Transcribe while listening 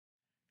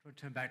We'll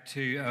turn back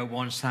to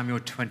 1 Samuel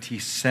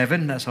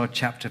 27. That's our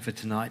chapter for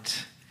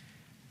tonight.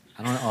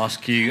 And I want to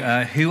ask you,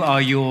 who are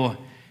your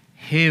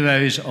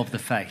heroes of the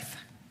faith?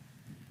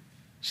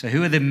 So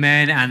who are the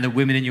men and the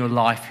women in your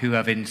life who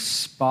have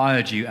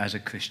inspired you as a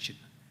Christian?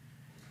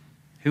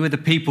 Who are the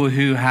people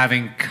who have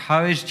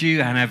encouraged you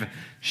and have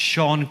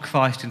shone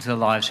Christ into their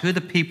lives? Who are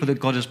the people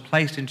that God has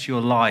placed into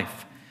your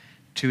life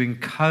to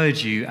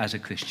encourage you as a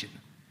Christian?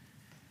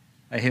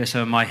 Here are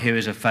some of my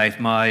heroes of faith.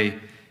 My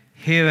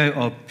hero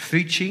of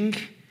preaching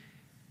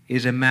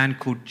is a man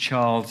called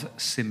Charles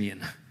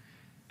Simeon.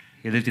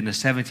 He lived in the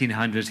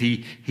 1700s.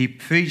 He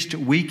preached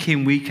week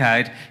in, week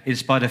out, in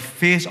spite of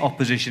fierce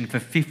opposition for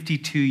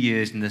 52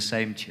 years in the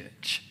same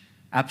church.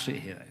 Absolute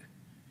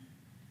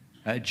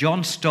hero.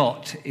 John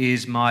Stott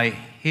is my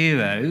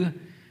hero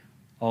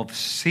of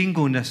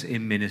singleness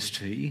in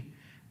ministry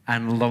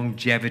and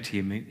longevity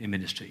in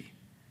ministry.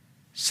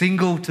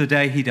 Single to the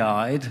day he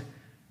died,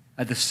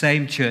 at the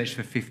same church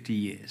for 50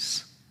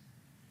 years.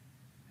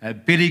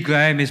 Billy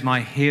Graham is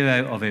my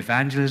hero of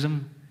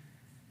evangelism.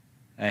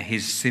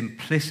 His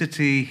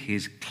simplicity,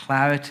 his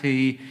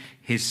clarity,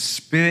 his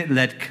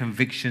spirit-led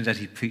convictions as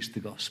he preached the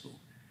gospel.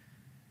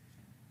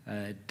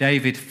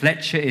 David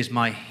Fletcher is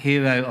my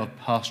hero of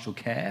pastoral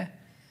care.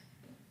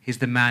 He's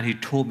the man who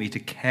taught me to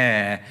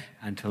care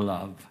and to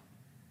love.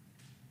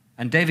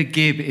 And David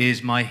Gibb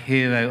is my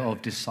hero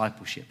of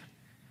discipleship.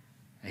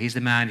 He's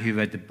the man who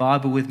read the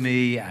Bible with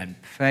me and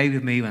prayed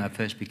with me when I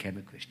first became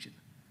a Christian.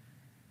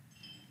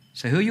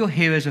 So who are your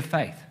heroes of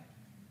faith?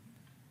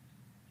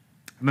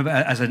 I remember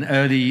as an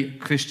early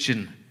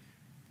Christian,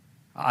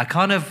 I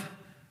kind of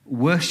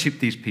worshipped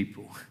these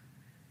people.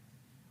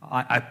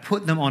 I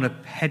put them on a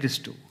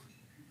pedestal.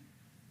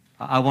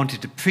 I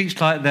wanted to preach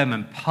like them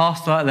and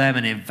pastor like them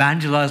and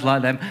evangelize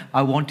like them.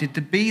 I wanted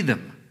to be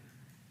them.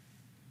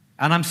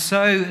 And I'm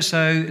so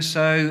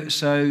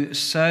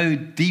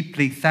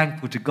deeply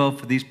thankful to God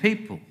for these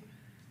people.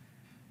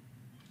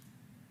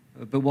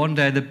 But one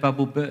day the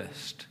bubble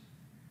burst.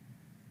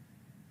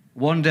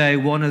 One day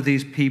one of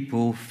these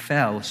people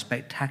fell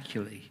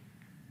spectacularly.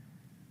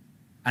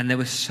 And there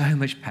was so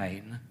much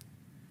pain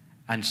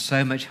and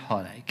so much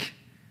heartache.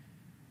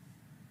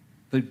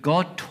 But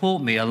God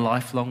taught me a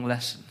lifelong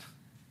lesson.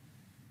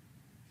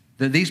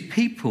 That these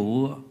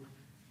people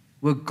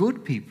were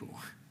good people.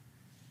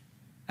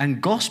 And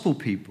gospel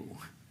people.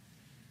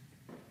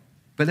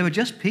 But they were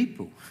just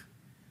people.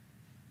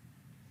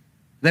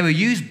 They were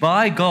used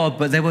by God,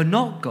 but they were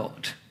not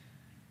God.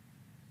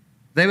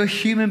 They were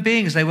human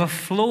beings. They were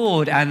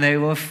flawed and they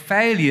were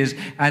failures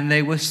and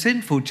they were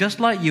sinful, just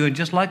like you and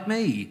just like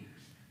me.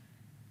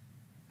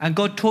 And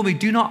God taught me,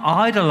 do not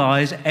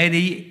idolize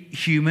any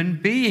human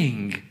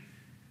being.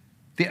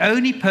 The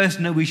only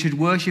person that we should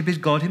worship is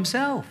God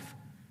himself.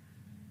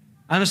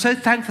 And I'm so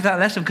thankful for that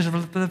lesson because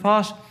for the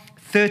past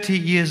 30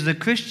 years as a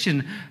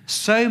Christian,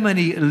 so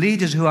many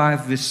leaders who I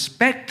have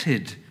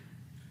respected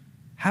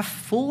have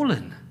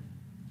fallen.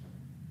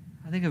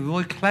 I think of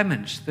Roy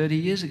Clements 30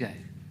 years ago,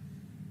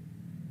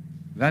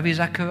 Ravi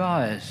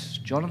Zacharias,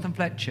 Jonathan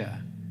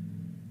Fletcher,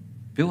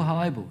 Bill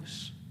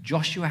Hybels,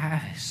 Joshua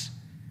Harris,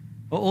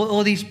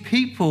 all these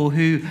people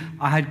who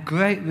I had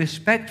great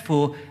respect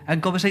for,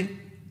 and God was saying,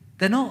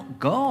 they're not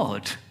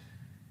God.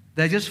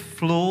 They're just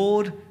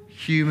flawed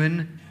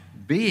human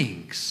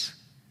beings.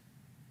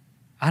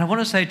 And I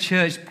want to say,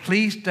 church,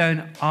 please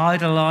don't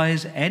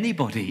idolize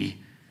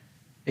anybody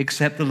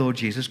except the Lord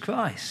Jesus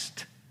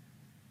Christ.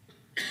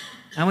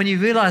 And when you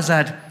realize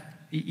that,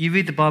 you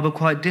read the Bible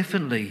quite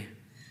differently.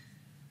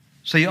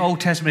 So your Old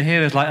Testament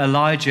heroes like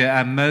Elijah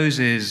and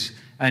Moses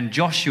and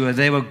Joshua,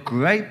 they were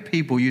great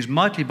people used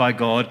mightily by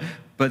God,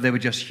 but they were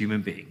just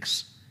human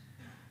beings.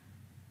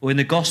 Or in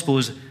the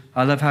Gospels,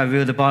 I love how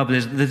real the Bible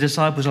is. The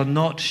disciples are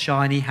not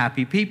shiny,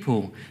 happy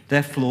people.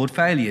 They're flawed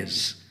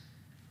failures.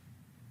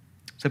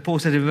 So Paul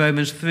said in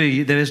Romans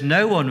 3, there is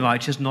no one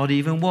righteous, not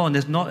even one.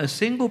 There's not a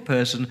single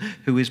person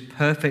who is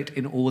perfect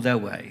in all their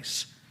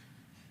ways.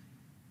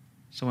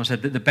 Someone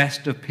said that the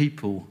best of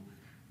people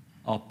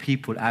are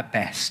people at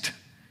best.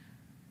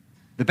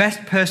 The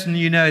best person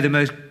you know, the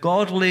most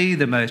godly,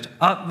 the most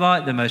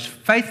upright, the most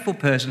faithful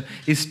person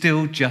is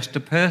still just a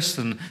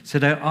person. So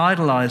don't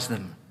idolize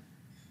them.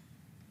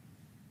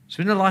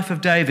 So in the life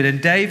of David,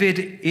 and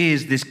David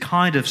is this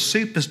kind of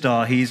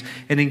superstar. He's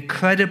an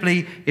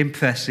incredibly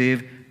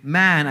impressive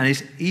man, and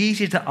it's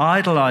easy to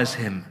idolize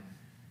him.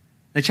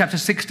 In chapter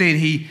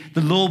 16,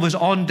 the Lord was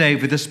on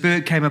David, the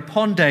Spirit came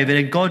upon David,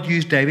 and God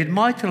used David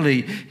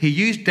mightily. He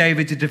used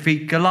David to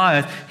defeat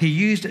Goliath. He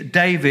used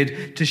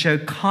David to show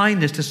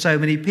kindness to so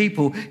many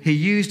people. He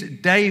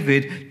used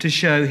David to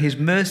show his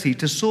mercy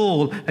to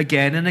Saul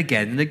again and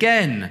again and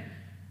again.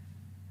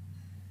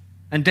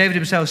 And David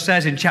himself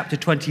says in chapter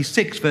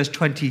 26, verse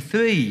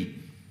 23,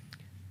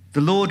 the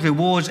Lord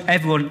rewards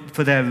everyone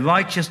for their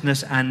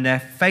righteousness and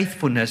their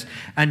faithfulness.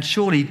 And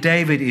surely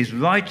David is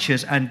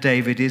righteous and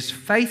David is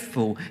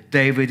faithful.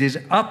 David is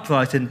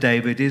upright and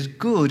David is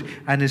good.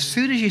 And as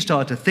soon as you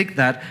start to think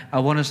that,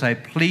 I want to say,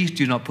 please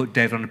do not put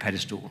David on a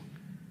pedestal.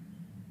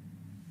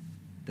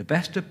 The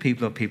best of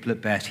people are people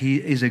at best. He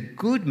is a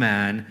good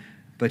man,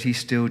 but he's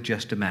still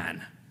just a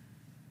man.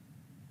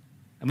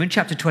 And in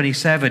chapter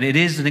 27, it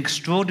is an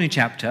extraordinary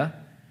chapter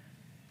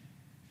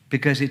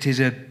because it is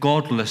a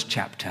godless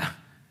chapter.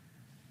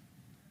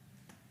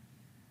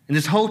 In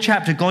this whole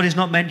chapter, God is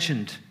not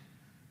mentioned.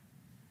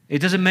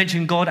 It doesn't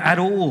mention God at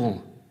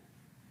all.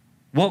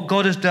 What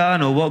God has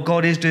done or what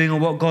God is doing or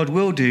what God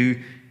will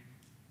do,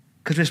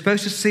 because we're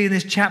supposed to see in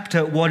this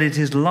chapter what it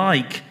is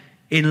like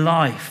in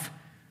life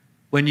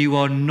when you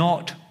are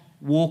not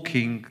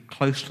walking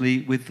closely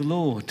with the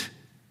Lord.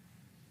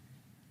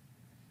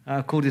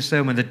 I've called this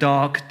sermon The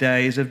Dark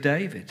Days of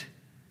David.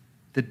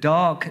 The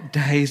dark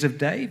days of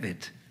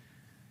David.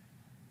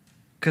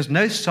 Because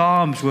no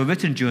Psalms were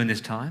written during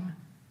this time.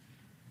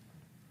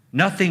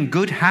 Nothing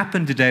good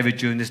happened to David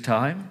during this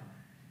time.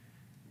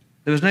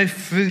 There was no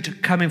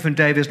fruit coming from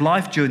David's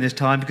life during this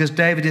time because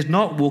David is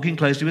not walking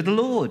closely with the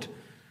Lord.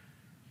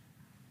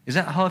 Is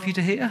that hard for you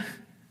to hear?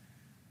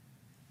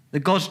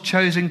 That God's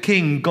chosen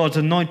king, God's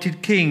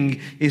anointed king,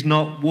 is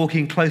not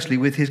walking closely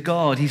with his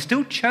God. He's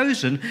still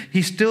chosen,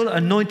 he's still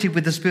anointed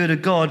with the Spirit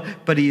of God,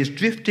 but he is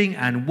drifting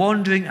and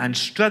wandering and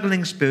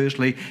struggling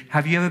spiritually.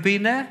 Have you ever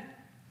been there?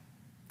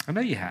 I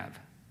know you have.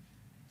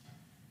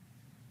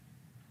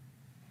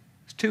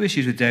 There's two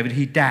issues with David.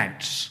 He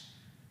doubts.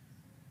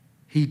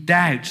 He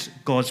doubts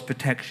God's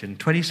protection.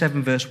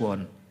 27 verse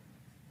 1.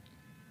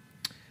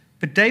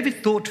 But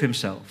David thought to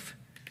himself,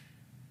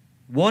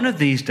 one of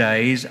these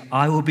days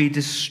I will be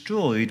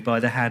destroyed by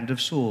the hand of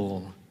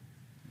Saul.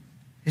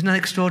 Isn't that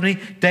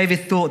extraordinary?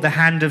 David thought the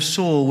hand of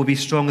Saul would be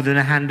stronger than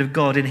the hand of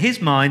God. In his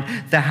mind,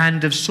 the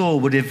hand of Saul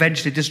would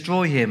eventually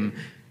destroy him.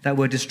 That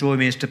word destroy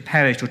means to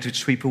perish or to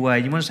sweep away.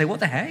 You want to say, what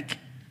the heck?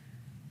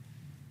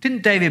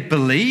 Didn't David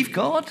believe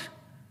God?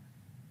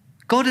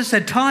 God has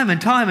said time and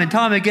time and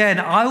time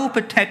again, I will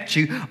protect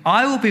you,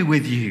 I will be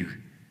with you.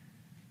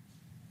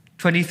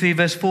 23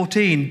 verse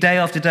 14, day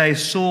after day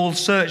Saul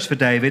searched for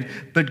David,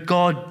 but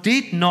God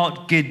did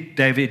not give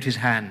David into his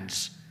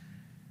hands.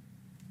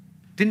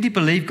 Didn't he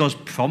believe God's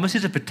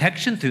promises of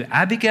protection through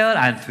Abigail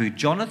and through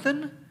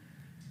Jonathan?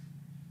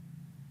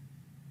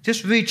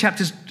 Just read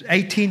chapters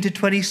 18 to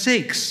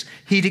 26.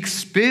 He'd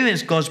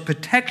experienced God's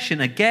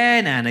protection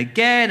again and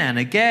again and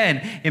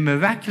again in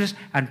miraculous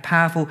and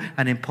powerful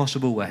and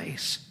impossible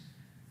ways.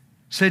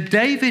 So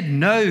David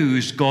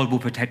knows God will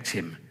protect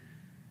him.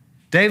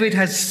 David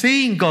has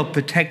seen God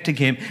protecting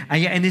him,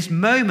 and yet in this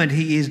moment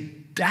he is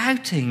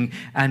doubting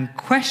and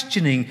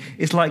questioning.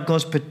 It's like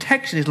God's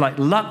protection is like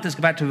luck that's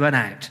about to run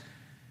out.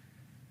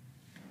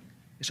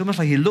 It's almost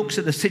like he looks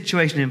at the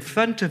situation in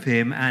front of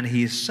him and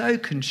he is so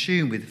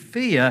consumed with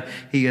fear,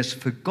 he has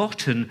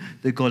forgotten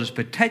that God has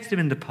protected him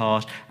in the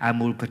past and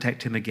will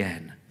protect him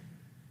again.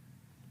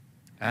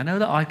 I know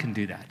that I can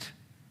do that.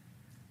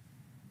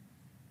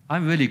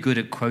 I'm really good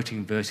at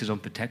quoting verses on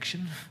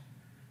protection.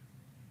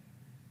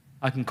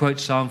 I can quote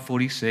Psalm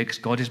 46,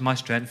 God is my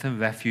strength and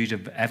refuge,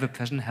 of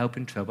ever-present help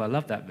in trouble. I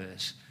love that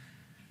verse.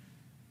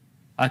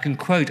 I can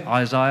quote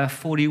Isaiah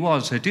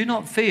 41, so do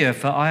not fear,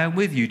 for I am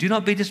with you. Do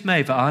not be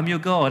dismayed, for I am your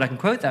God. I can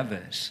quote that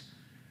verse.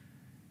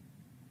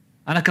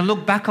 And I can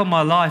look back on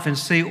my life and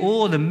see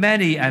all the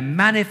many and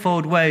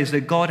manifold ways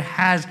that God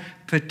has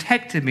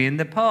protected me in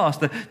the past.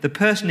 The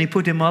person he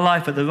put in my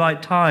life at the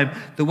right time,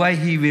 the way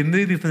he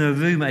removed me from the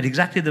room at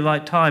exactly the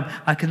right time,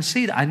 I can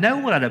see that. I know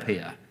what I'd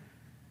appear.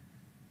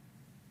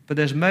 But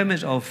there's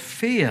moments of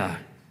fear.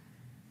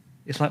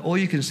 It's like all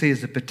you can see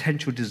is the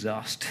potential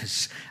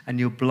disasters, and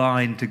you're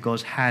blind to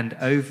God's hand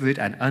over it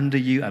and under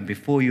you and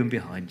before you and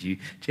behind you.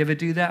 Do you ever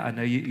do that? I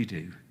know you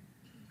do.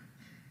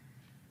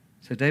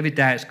 So David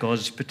doubts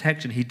God's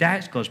protection. He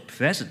doubts God's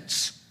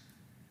presence.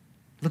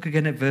 Look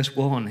again at verse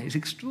 1. It's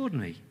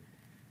extraordinary.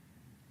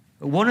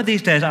 One of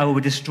these days I will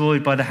be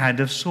destroyed by the hand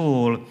of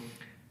Saul.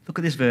 Look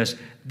at this verse.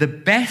 The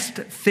best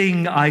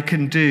thing I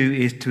can do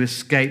is to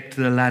escape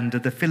to the land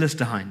of the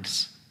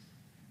Philistines.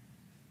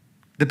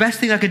 The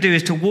best thing I can do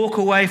is to walk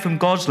away from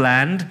God's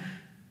land.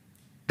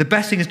 The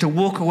best thing is to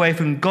walk away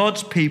from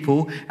God's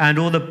people and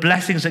all the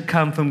blessings that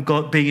come from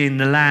God being in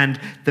the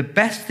land. The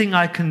best thing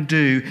I can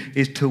do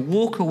is to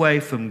walk away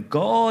from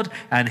God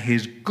and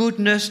his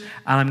goodness,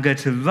 and I'm going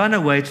to run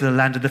away to the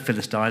land of the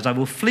Philistines. I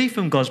will flee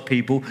from God's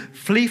people,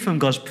 flee from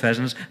God's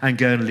presence, and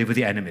go and live with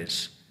the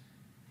enemies.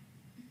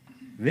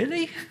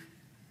 Really?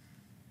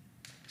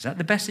 Is that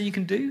the best thing you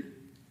can do?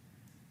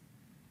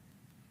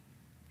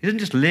 He doesn't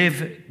just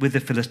live with the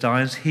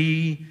Philistines,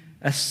 he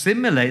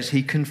assimilates,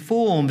 he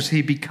conforms,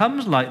 he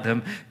becomes like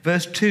them.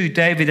 Verse 2,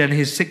 David and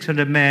his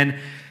 600 men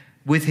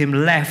with him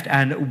left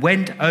and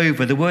went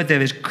over. The word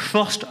there is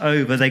crossed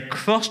over. They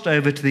crossed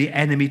over to the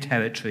enemy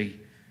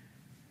territory.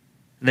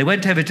 They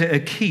went over to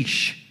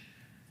Achish,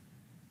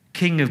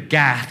 king of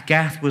Gath.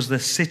 Gath was the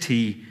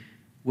city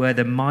where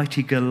the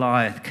mighty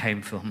Goliath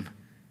came from.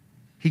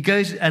 He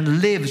goes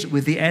and lives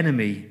with the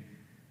enemy.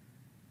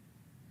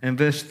 In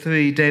verse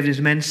 3,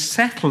 David's men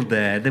settled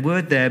there. The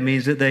word there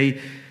means that they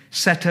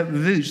set up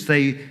roots.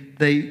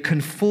 They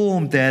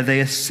conformed there. They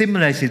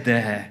assimilated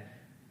there.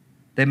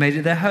 They made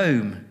it their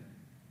home.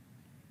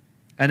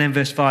 And then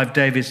verse 5,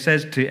 David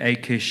says to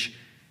Achish,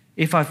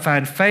 if I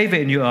found favor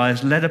in your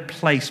eyes, let a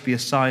place be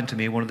assigned to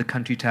me in one of the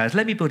country towns.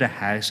 Let me build a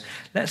house.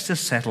 Let's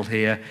just settle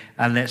here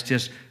and let's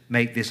just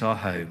make this our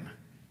home.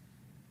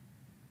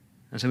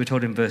 And so we're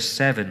told in verse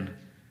 7,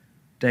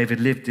 David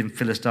lived in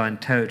Philistine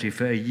territory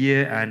for 1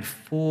 year and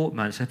 4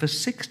 months. So for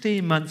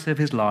 16 months of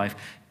his life,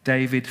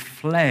 David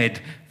fled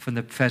from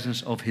the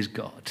presence of his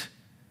God.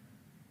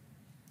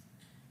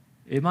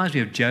 It reminds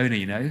me of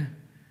Jonah,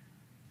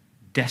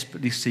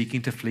 desperately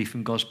seeking to flee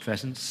from God's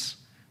presence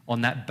on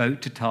that boat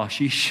to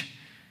Tarshish.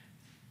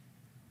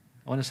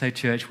 I want to say,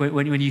 church,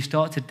 when you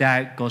start to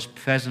doubt God's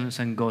presence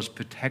and God's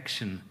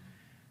protection,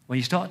 when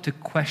you start to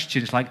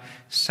question, it's like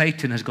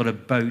Satan has got a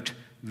boat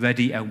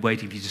ready and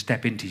waiting for you to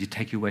step into to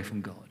take you away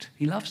from God.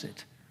 He loves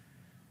it.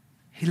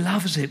 He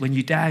loves it when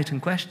you doubt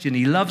and question.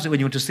 He loves it when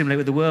you want to assimilate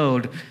with the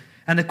world.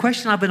 And the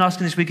question I've been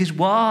asking this week is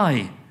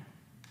why?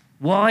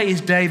 Why is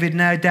David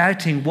now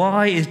doubting?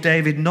 Why is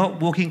David not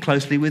walking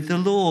closely with the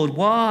Lord?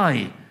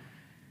 Why?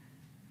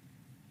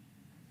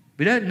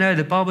 We don't know.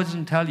 The Bible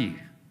doesn't tell you.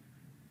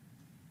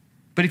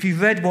 But if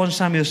you've read 1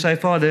 Samuel so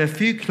far, there are a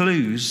few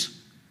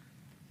clues.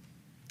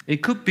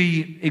 It could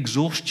be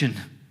exhaustion.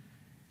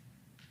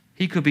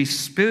 He could be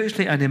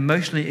spiritually and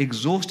emotionally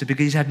exhausted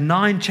because he's had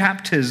 9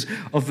 chapters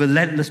of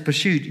relentless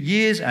pursuit,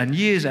 years and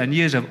years and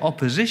years of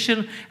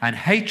opposition and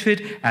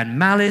hatred and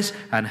malice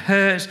and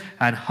hurts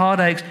and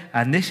heartaches,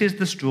 and this is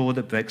the straw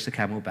that breaks the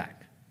camel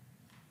back.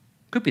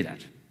 Could be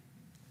that.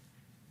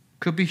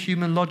 Could be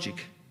human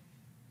logic.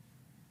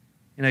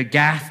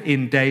 Gath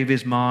in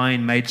David's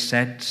mind made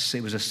sense.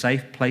 It was a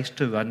safe place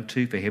to run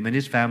to for him and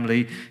his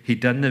family. He'd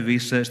done the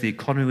research. The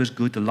economy was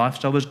good. The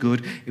lifestyle was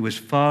good. It was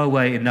far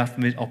away enough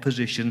from his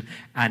opposition,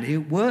 and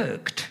it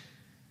worked.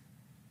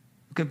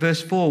 Look at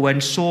verse 4.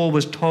 When Saul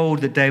was told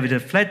that David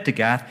had fled to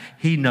Gath,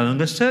 he no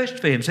longer searched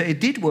for him. So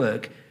it did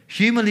work.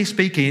 Humanly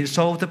speaking, it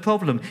solved the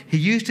problem. He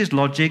used his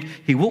logic.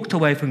 He walked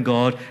away from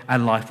God,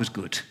 and life was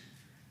good.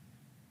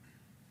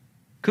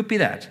 Could be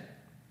that.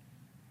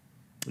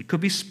 It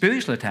could be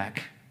spiritual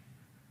attack.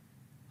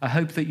 I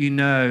hope that you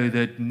know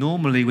that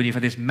normally when you've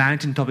had this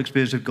mountaintop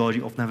experience of God,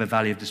 you often have a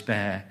valley of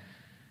despair.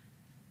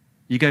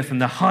 You go from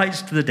the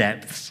heights to the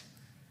depths.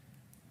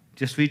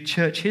 Just read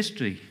church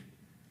history.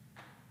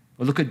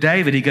 Or look at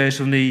David. He goes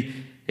from the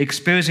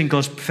experiencing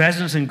God's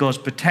presence and God's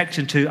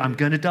protection to, I'm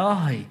going to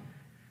die.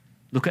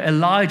 Look at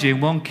Elijah in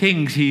 1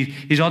 Kings.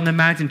 He's on the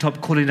mountaintop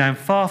calling down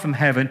far from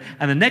heaven.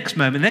 And the next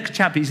moment, the next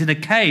chapter, he's in a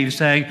cave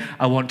saying,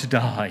 I want to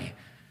die.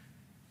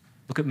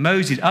 Look at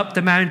Moses up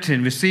the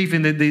mountain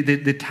receiving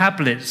the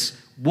tablets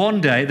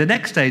one day, the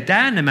next day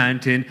down the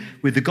mountain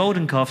with the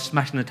golden calf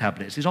smashing the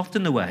tablets. It's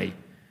often the way.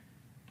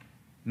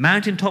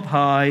 Mountaintop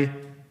high,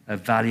 a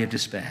valley of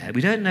despair.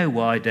 We don't know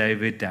why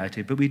David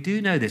doubted, but we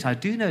do know this. I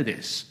do know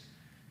this.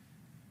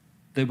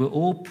 That we're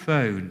all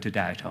prone to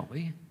doubt, aren't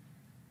we?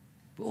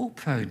 We're all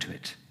prone to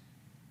it.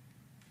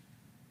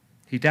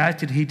 He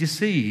doubted, he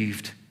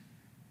deceived.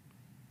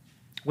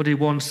 What did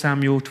 1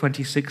 Samuel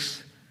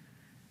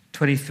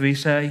 26:23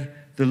 say?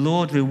 The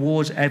Lord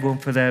rewards everyone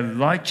for their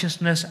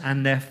righteousness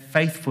and their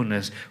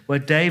faithfulness, where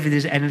David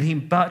is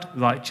anything but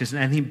righteous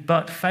and anything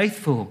but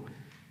faithful.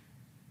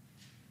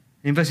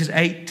 In verses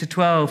 8 to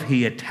 12,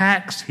 he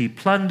attacks, he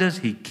plunders,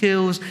 he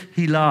kills,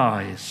 he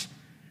lies.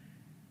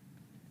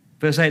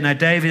 Verse 8, now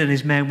David and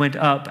his men went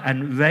up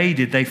and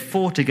raided. They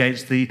fought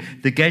against the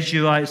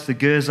Geshurites, the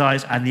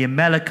Girzites, and the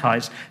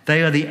Amalekites.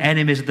 They are the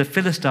enemies of the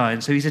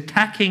Philistines. So he's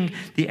attacking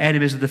the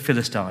enemies of the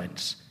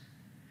Philistines.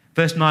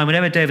 Verse 9,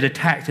 whenever David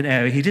attacked an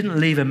area, he didn't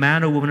leave a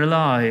man or woman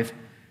alive.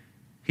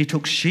 He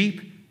took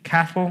sheep,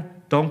 cattle,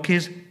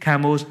 donkeys,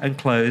 camels, and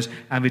clothes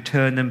and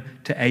returned them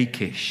to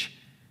Achish.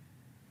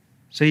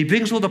 So he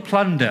brings all the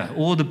plunder,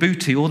 all the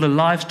booty, all the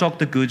livestock,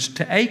 the goods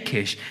to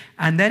Achish.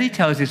 And then he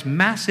tells this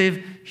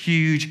massive,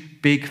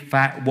 huge, big,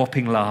 fat,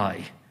 whopping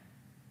lie.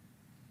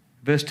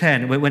 Verse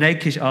 10, when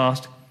Achish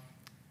asked,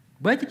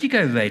 where did you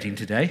go raiding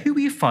today? Who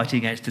were you fighting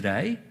against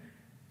today?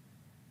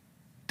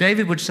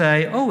 David would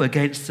say,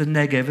 against the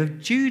Negev of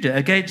Judah,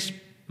 against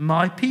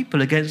my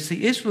people, against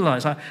the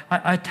Israelites. I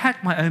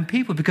attacked my own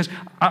people because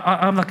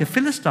I'm like a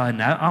Philistine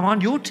now. I'm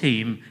on your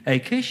team,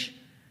 Achish.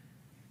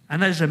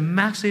 And that is a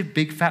massive,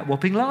 big, fat,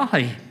 whopping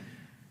lie.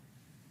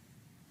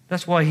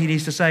 That's why he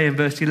needs to say in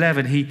verse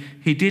 11,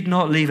 he did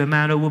not leave a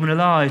man or woman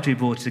alive to be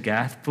brought to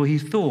Gath, for he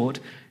thought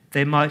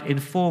they might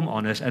inform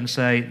on us and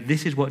say,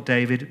 this is what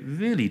David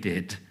really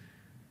did.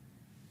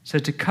 So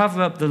to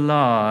cover up the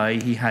lie,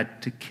 he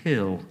had to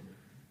kill.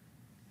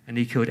 And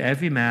he killed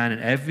every man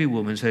and every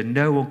woman so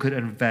no one could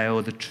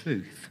unveil the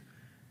truth.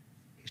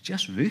 He's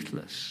just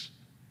ruthless.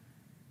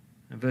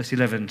 And verse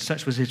 11,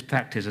 such was his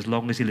practice as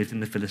long as he lived in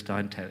the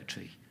Philistine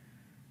territory.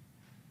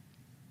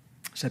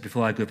 I said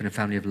before, I grew up in a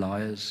family of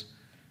liars.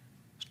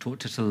 I was taught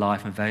to lie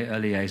from a very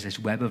early age, this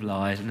web of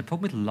lies. And the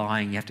problem with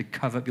lying, you have to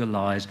cover up your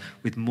lies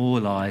with more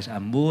lies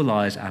and more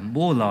lies and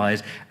more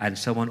lies, and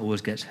someone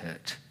always gets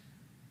hurt.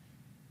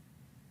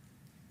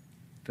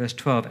 Verse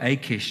 12,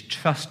 Achish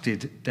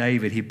trusted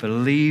David. He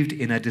believed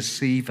in a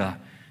deceiver.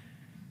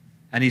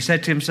 And he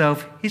said to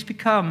himself, he's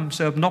become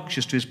so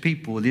obnoxious to his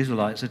people, the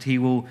Israelites, that he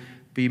will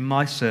be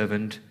my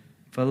servant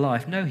for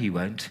life. No, he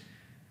won't,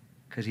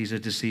 because he's a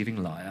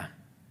deceiving liar.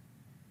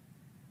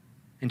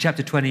 In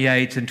chapter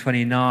 28 and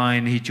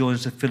 29, he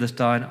joins the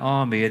Philistine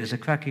army, and it's a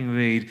cracking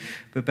read,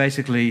 but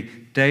basically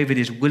David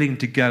is willing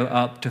to go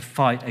up to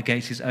fight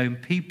against his own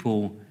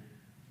people.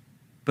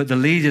 But the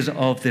leaders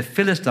of the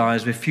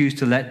Philistines refuse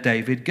to let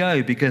David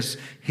go because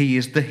he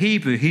is the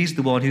Hebrew. He's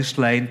the one who's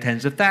slain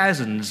tens of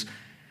thousands.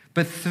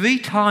 But 3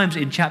 times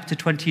in chapter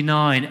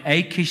 29,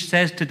 Achish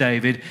says to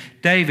David,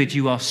 David,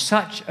 you are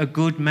such a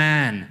good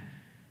man.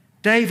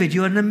 David,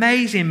 you're an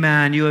amazing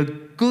man. You're a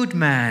good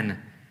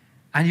man.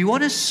 And you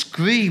want to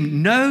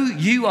scream, no,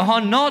 you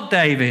are not,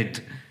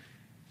 David.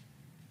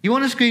 You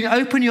want to scream,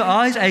 open your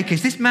eyes,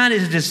 Achish. This man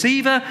is a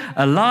deceiver,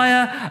 a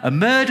liar, a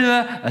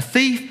murderer, a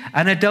thief,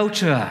 an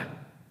adulterer.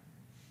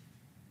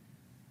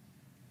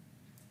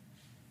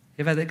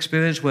 You ever had that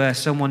experience where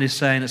someone is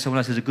saying that someone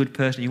else is a good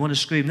person, you want to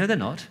scream, no, they're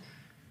not.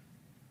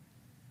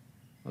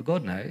 Well,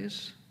 God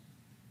knows.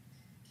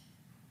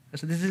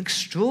 So this is an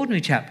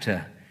extraordinary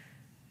chapter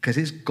because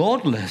it's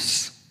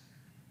godless.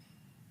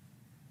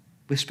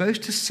 We're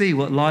supposed to see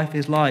what life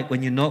is like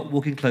when you're not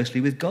walking closely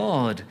with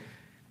God.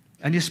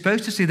 And you're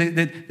supposed to see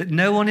that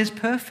no one is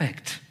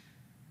perfect.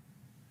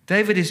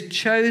 David is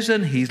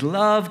chosen, he's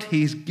loved,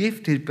 he's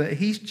gifted, but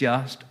he's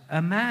just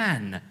a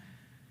man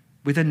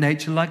with a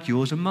nature like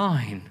yours and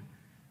mine.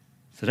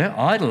 So don't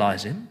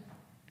idolize him.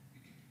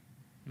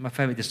 My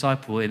favorite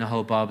disciple in the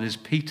whole Bible is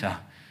Peter,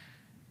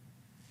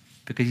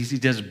 because he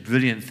does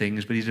brilliant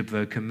things, but he's a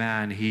broken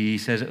man. He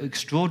says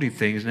extraordinary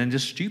things and then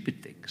just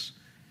stupid things.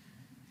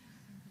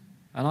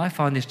 And I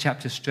find this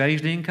chapter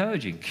strangely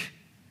encouraging.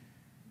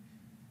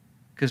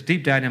 Because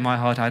deep down in my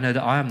heart, I know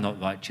that I am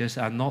not righteous.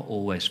 I'm not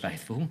always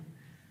faithful.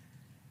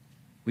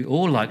 We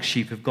all, like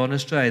sheep, have gone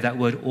astray. That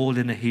word all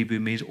in the Hebrew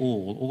means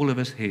all. All of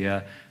us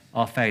here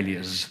are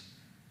failures.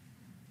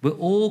 We're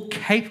all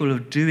capable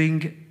of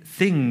doing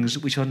things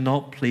which are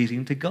not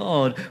pleasing to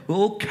God. We're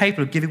all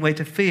capable of giving way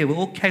to fear. We're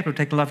all capable of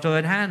taking life into our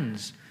own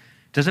hands.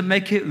 Doesn't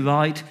make it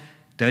right.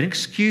 Don't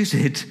excuse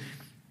it.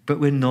 But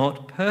we're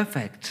not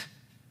perfect.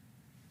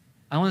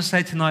 I want to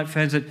say tonight,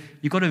 friends, that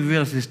you've got to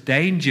realize this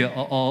danger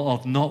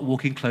of not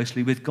walking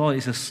closely with God.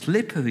 It's a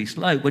slippery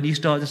slope. When you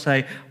start to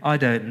say, I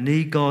don't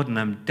need God and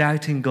I'm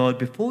doubting God,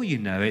 before you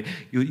know it,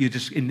 you're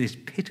just in this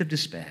pit of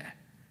despair.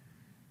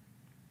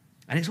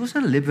 And it's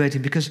also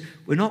liberating because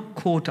we're not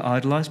called to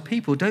idolize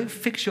people. Don't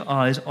fix your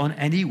eyes on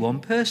any one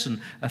person,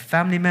 a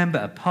family member,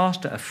 a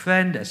pastor, a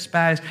friend, a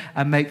spouse,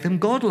 and make them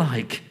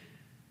godlike.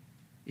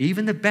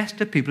 Even the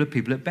best of people are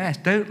people at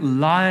best. Don't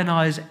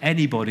lionize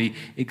anybody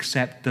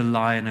except the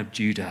Lion of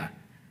Judah.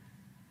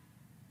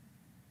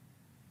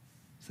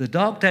 So the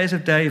dark days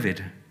of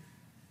David,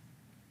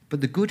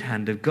 but the good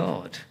hand of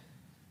God.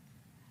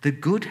 The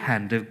good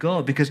hand of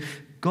God, because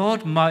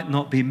God might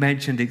not be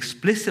mentioned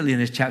explicitly in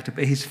this chapter,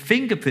 but his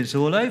fingerprints are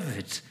all over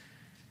it.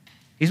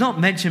 He's not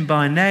mentioned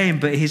by name,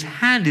 but his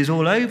hand is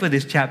all over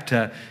this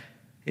chapter.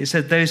 It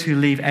said those who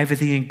leave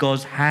everything in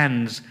God's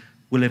hands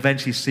will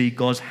eventually see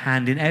God's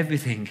hand in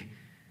everything.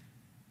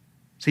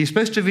 So you're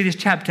supposed to read this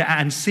chapter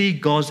and see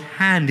God's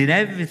hand in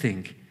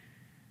everything.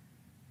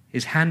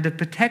 His hand of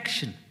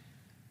protection.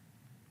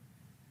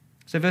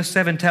 So verse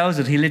 7 tells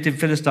us he lived in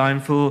Philistine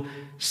for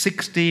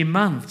 16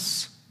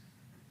 months.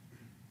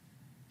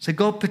 So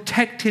God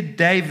protected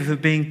David from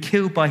being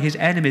killed by his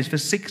enemies for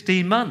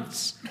 16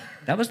 months.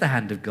 That was the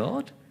hand of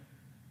God.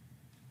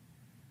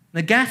 Now,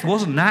 Gath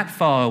wasn't that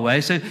far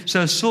away, so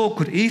Saul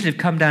could easily have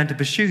come down to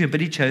pursue him, but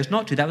he chose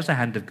not to. That was the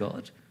hand of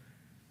God.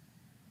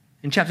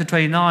 In chapter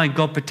 29,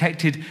 God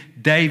protected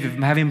David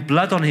from having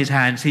blood on his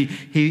hands.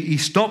 He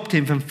stopped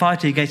him from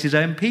fighting against his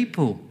own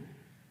people.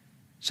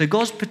 So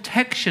God's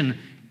protection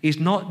is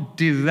not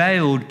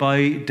derailed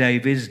by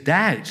David's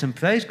doubts, and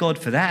praise God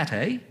for that,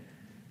 eh?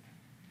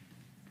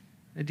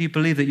 Do you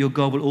believe that your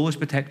God will always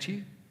protect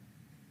you?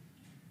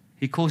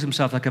 He calls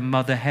himself like a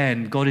mother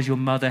hen. God is your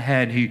mother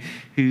hen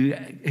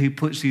who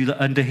puts you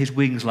under his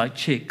wings like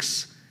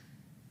chicks.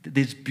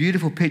 This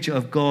beautiful picture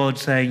of God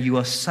saying, you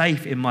are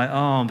safe in my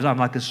arms. I'm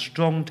like a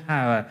strong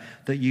tower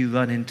that you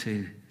run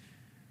into.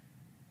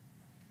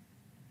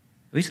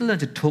 We need to learn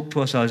to talk to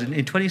ourselves.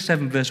 In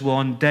 27 verse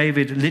 1,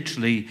 David,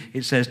 literally,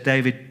 it says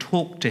David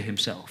talked to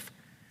himself.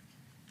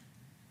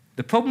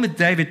 The problem with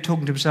David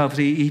talking to himself is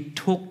he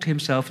talked to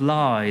himself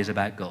lies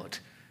about God.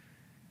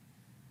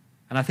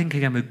 And I think,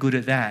 again, we're good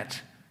at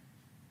that.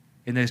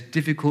 In those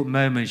difficult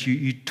moments,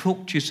 you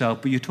talk to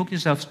yourself, but you're talking to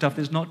yourself stuff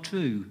that's not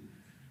true.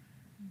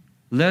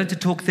 Learn to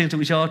talk things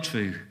which are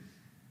true.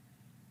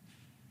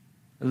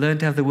 Learn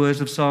to have the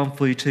words of Psalm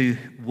 42.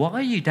 Why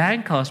are you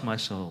downcast, my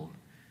soul?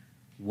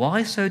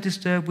 Why so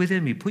disturbed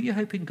within me? Put your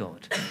hope in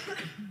God.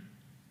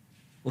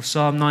 Or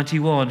Psalm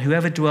 91.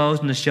 Whoever dwells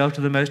in the shelter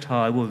of the Most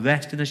High will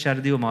rest in the shadow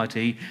of the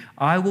Almighty.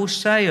 I will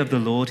say of the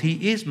Lord,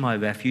 he is my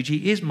refuge,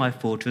 he is my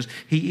fortress,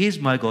 he is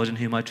my God in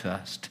whom I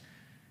trust.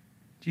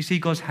 Do you see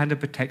God's hand of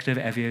protection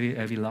over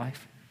every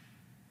life?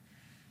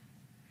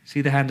 See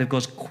the hand of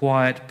God's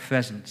quiet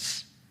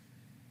presence.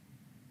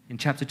 In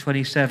chapter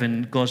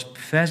 27, God's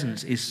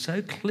presence is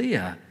so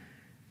clear,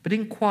 but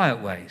in quiet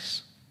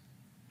ways.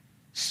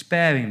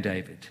 Sparing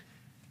David,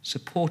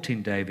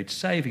 supporting David,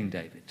 saving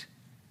David.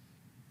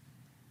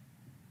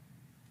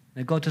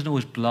 Now, God doesn't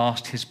always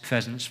blast his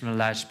presence from a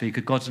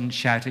loudspeaker. God doesn't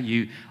shout at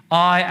you,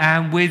 I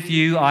am with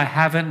you, I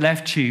haven't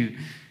left you.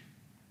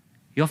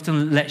 He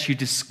often lets you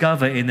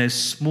discover in those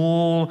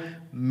small,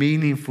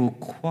 meaningful,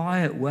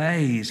 quiet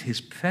ways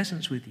his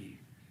presence with you.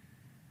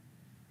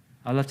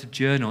 I love to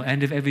journal.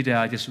 End of every day,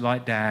 I just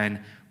write down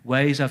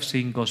ways I've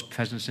seen God's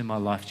presence in my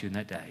life during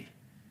that day.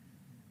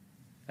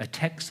 A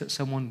text that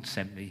someone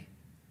sent me.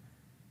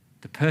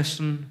 The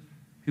person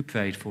who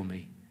prayed for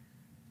me.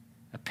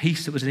 A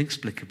peace that was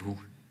inexplicable.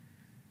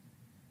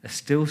 A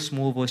still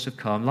small voice of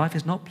calm. Life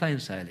is not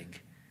plain sailing,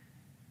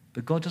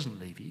 but God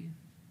doesn't leave you.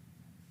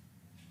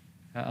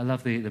 I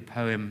love the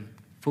poem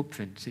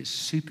Footprints. It's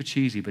super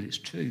cheesy, but it's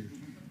true.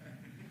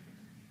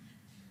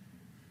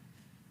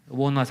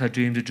 One night I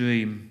dreamed a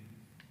dream.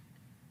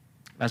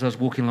 As I was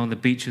walking along the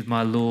beach with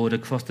my Lord,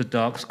 across the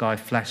dark sky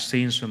flashed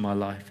scenes from my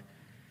life.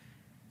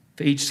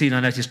 For each scene I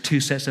noticed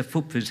two sets of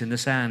footprints in the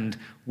sand,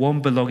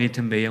 one belonging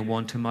to me and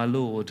one to my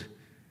Lord.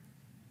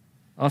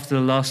 After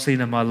the last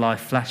scene of my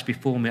life flashed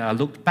before me, I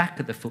looked back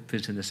at the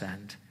footprints in the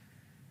sand.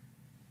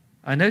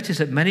 I noticed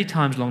that many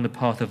times along the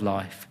path of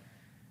life,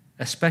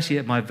 especially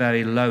at my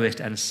very lowest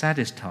and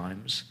saddest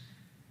times,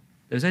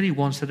 there was only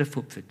one set of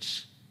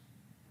footprints.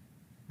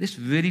 This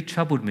really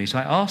troubled me, so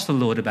I asked the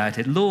Lord about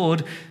it.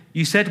 Lord,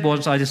 you said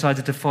once I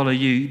decided to follow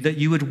you that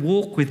you would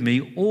walk with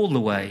me all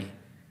the way.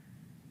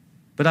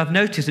 But I've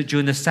noticed that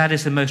during the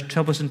saddest and most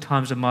troublesome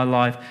times of my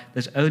life,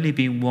 there's only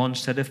been one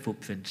set of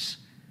footprints.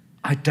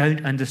 I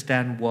don't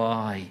understand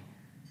why.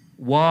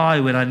 Why,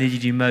 when I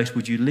needed you most,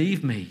 would you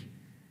leave me?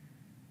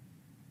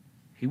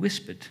 He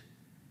whispered,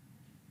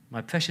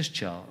 my precious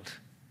child,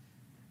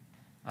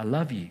 I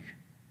love you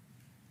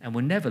and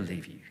will never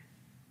leave you.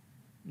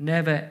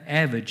 Never,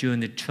 ever during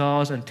the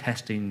trials and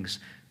testings,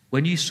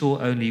 when you saw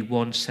only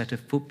one set of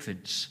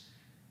footprints,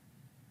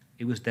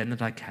 it was then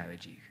that I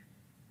carried you.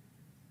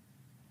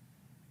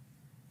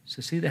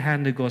 So see the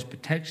hand of God's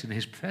protection,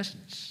 his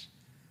presence.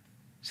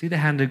 See the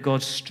hand of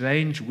God's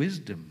strange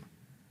wisdom.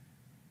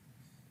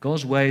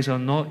 God's ways are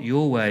not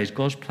your ways.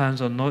 God's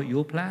plans are not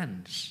your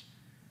plans.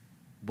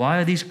 Why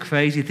are these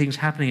crazy things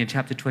happening in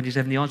chapter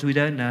 27? The answer, we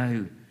don't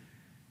know.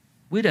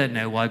 We don't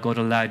know why God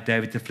allowed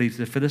David to flee to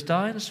the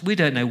Philistines. We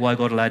don't know why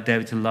God allowed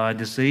David to lie and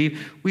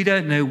deceive. We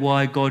don't know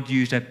why God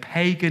used a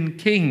pagan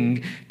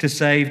king to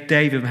save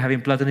David from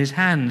having blood on his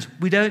hands.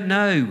 We don't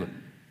know.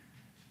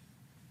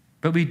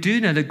 But we do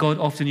know that God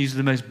often uses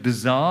the most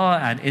bizarre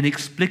and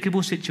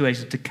inexplicable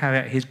situations to carry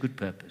out his good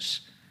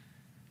purpose,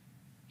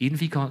 even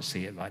if you can't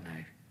see it right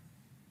now.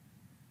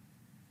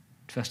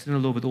 Trust in the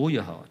Lord with all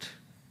your heart.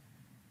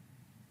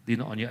 Lean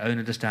not on your own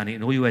understanding.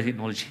 In all your ways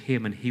acknowledge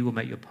him, and he will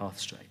make your path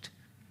straight.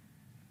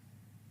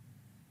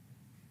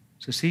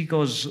 So see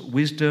God's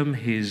wisdom,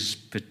 his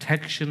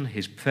protection,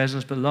 his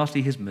presence, but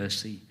lastly his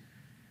mercy,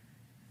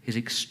 his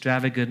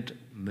extravagant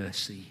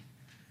mercy.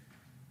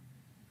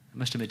 I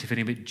must admit to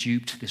feeling a bit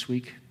duped this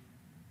week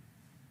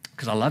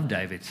because I love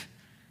David.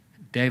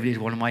 David is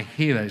one of my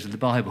heroes of the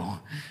Bible.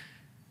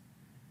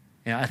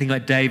 You know, I think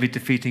about David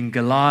defeating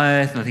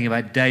Goliath, and I think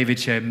about David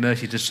showing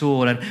mercy to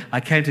Saul. And I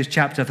came to this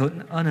chapter, I thought,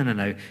 oh,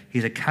 no.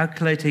 He's a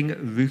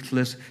calculating,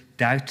 ruthless,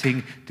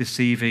 doubting,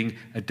 deceiving,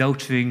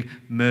 adultering,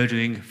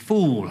 murdering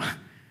fool.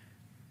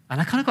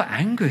 And I kind of got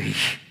angry.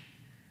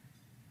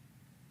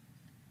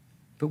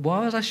 But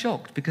why was I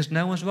shocked? Because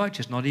no one's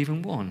righteous, not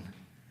even one.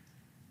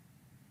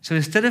 So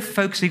instead of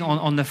focusing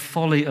on the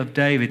folly of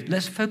David,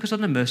 let's focus on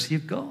the mercy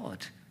of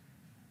God.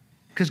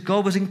 Because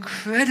God was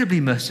incredibly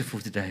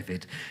merciful to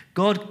David.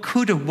 God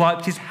could have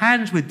wiped his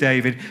hands with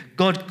David.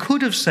 God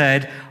could have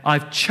said,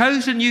 I've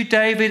chosen you,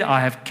 David. I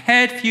have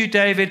cared for you,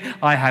 David.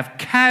 I have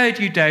carried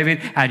you,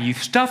 David. And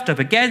you've stuffed up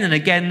again and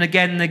again and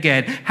again and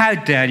again. How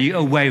dare you?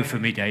 Away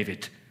from me,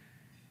 David.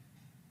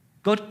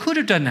 God could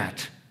have done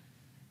that.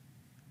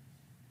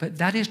 But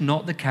that is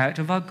not the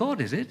character of our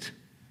God, is it?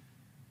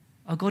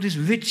 Our God is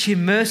rich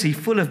in mercy,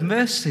 full of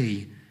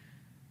mercy.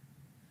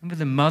 Remember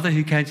the mother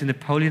who came to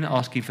Napoleon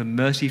asking for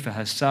mercy for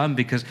her son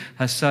because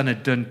her son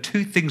had done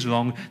two things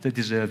wrong that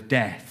deserved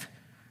death.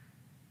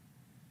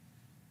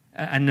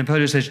 And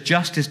Napoleon says,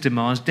 justice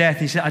demands death.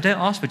 He said, I don't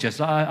ask for justice,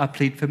 I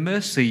plead for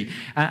mercy.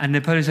 And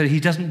Napoleon said, he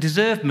doesn't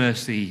deserve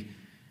mercy.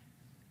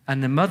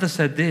 And the mother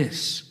said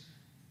this,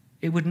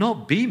 it would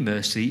not be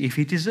mercy if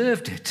he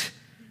deserved it.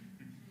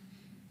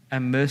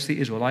 And mercy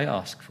is what I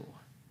ask for.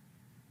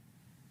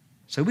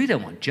 So we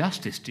don't want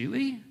justice, do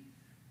we?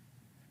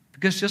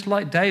 Because just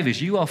like David,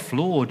 you are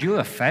flawed, you're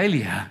a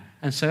failure,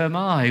 and so am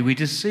I. We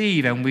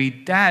deceive and we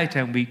doubt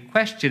and we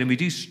question and we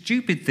do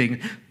stupid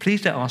things.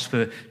 Please don't ask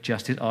for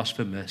justice, ask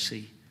for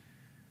mercy.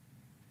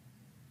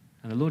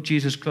 And the Lord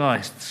Jesus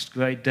Christ,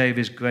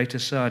 David's greater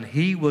son,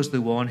 he was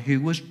the one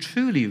who was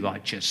truly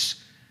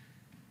righteous,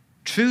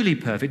 truly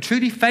perfect,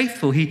 truly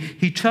faithful.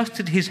 He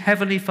trusted his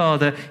heavenly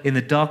Father in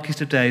the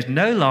darkest of days.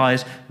 No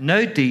lies,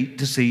 no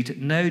deceit,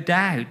 no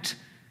doubt.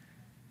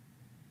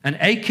 And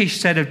Achish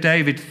said of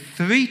David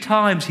 3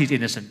 times he's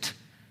innocent.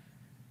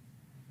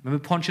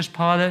 Remember Pontius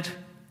Pilate?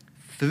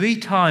 3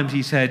 times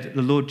he said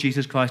the Lord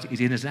Jesus Christ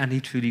is innocent, and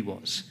he truly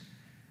was.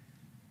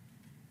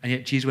 And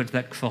yet Jesus went to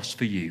that cross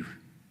for you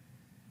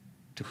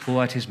to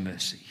pour out his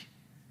mercy.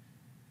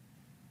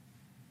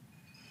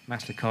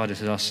 Max Lucado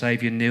says, our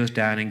Saviour kneels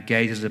down and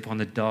gazes upon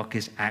the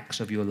darkest acts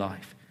of your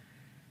life.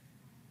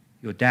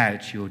 Your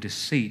doubts, your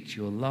deceit,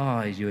 your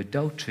lies, your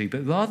adultery.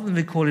 But rather than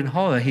recalling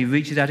horror, he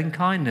reaches out in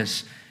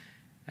kindness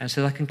and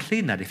says, I can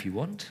clean that if you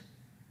want.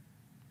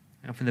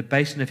 And from the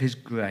basin of his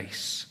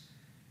grace,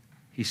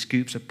 he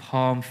scoops a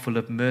palm full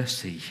of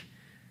mercy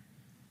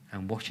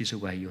and washes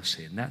away your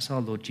sin. That's our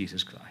Lord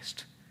Jesus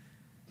Christ.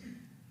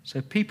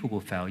 So people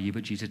will fail you,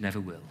 but Jesus never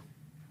will.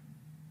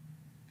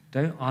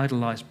 Don't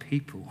idolize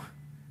people.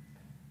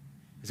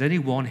 There's only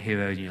one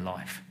hero in your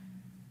life,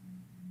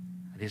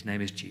 and his name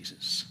is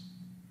Jesus.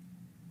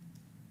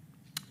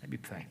 Let me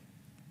pray.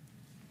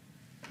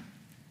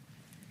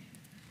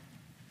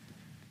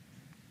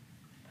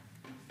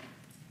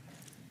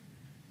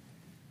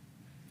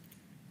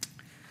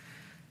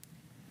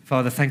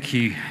 Father, thank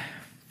you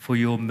for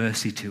your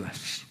mercy to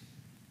us.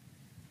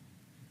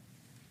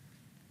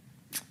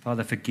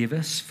 Father, forgive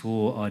us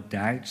for our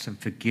doubts, and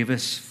forgive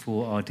us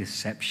for our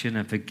deception,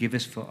 and forgive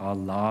us for our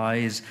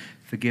lies.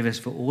 Forgive us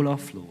for all our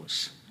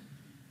flaws.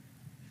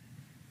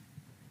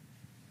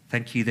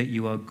 Thank you that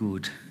you are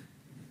good.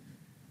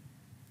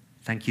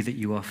 Thank you that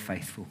you are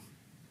faithful.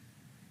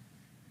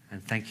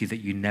 And thank you that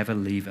you never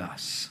leave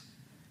us,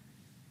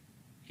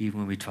 even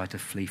when we try to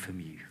flee from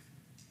you.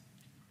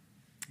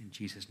 In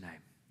Jesus' name.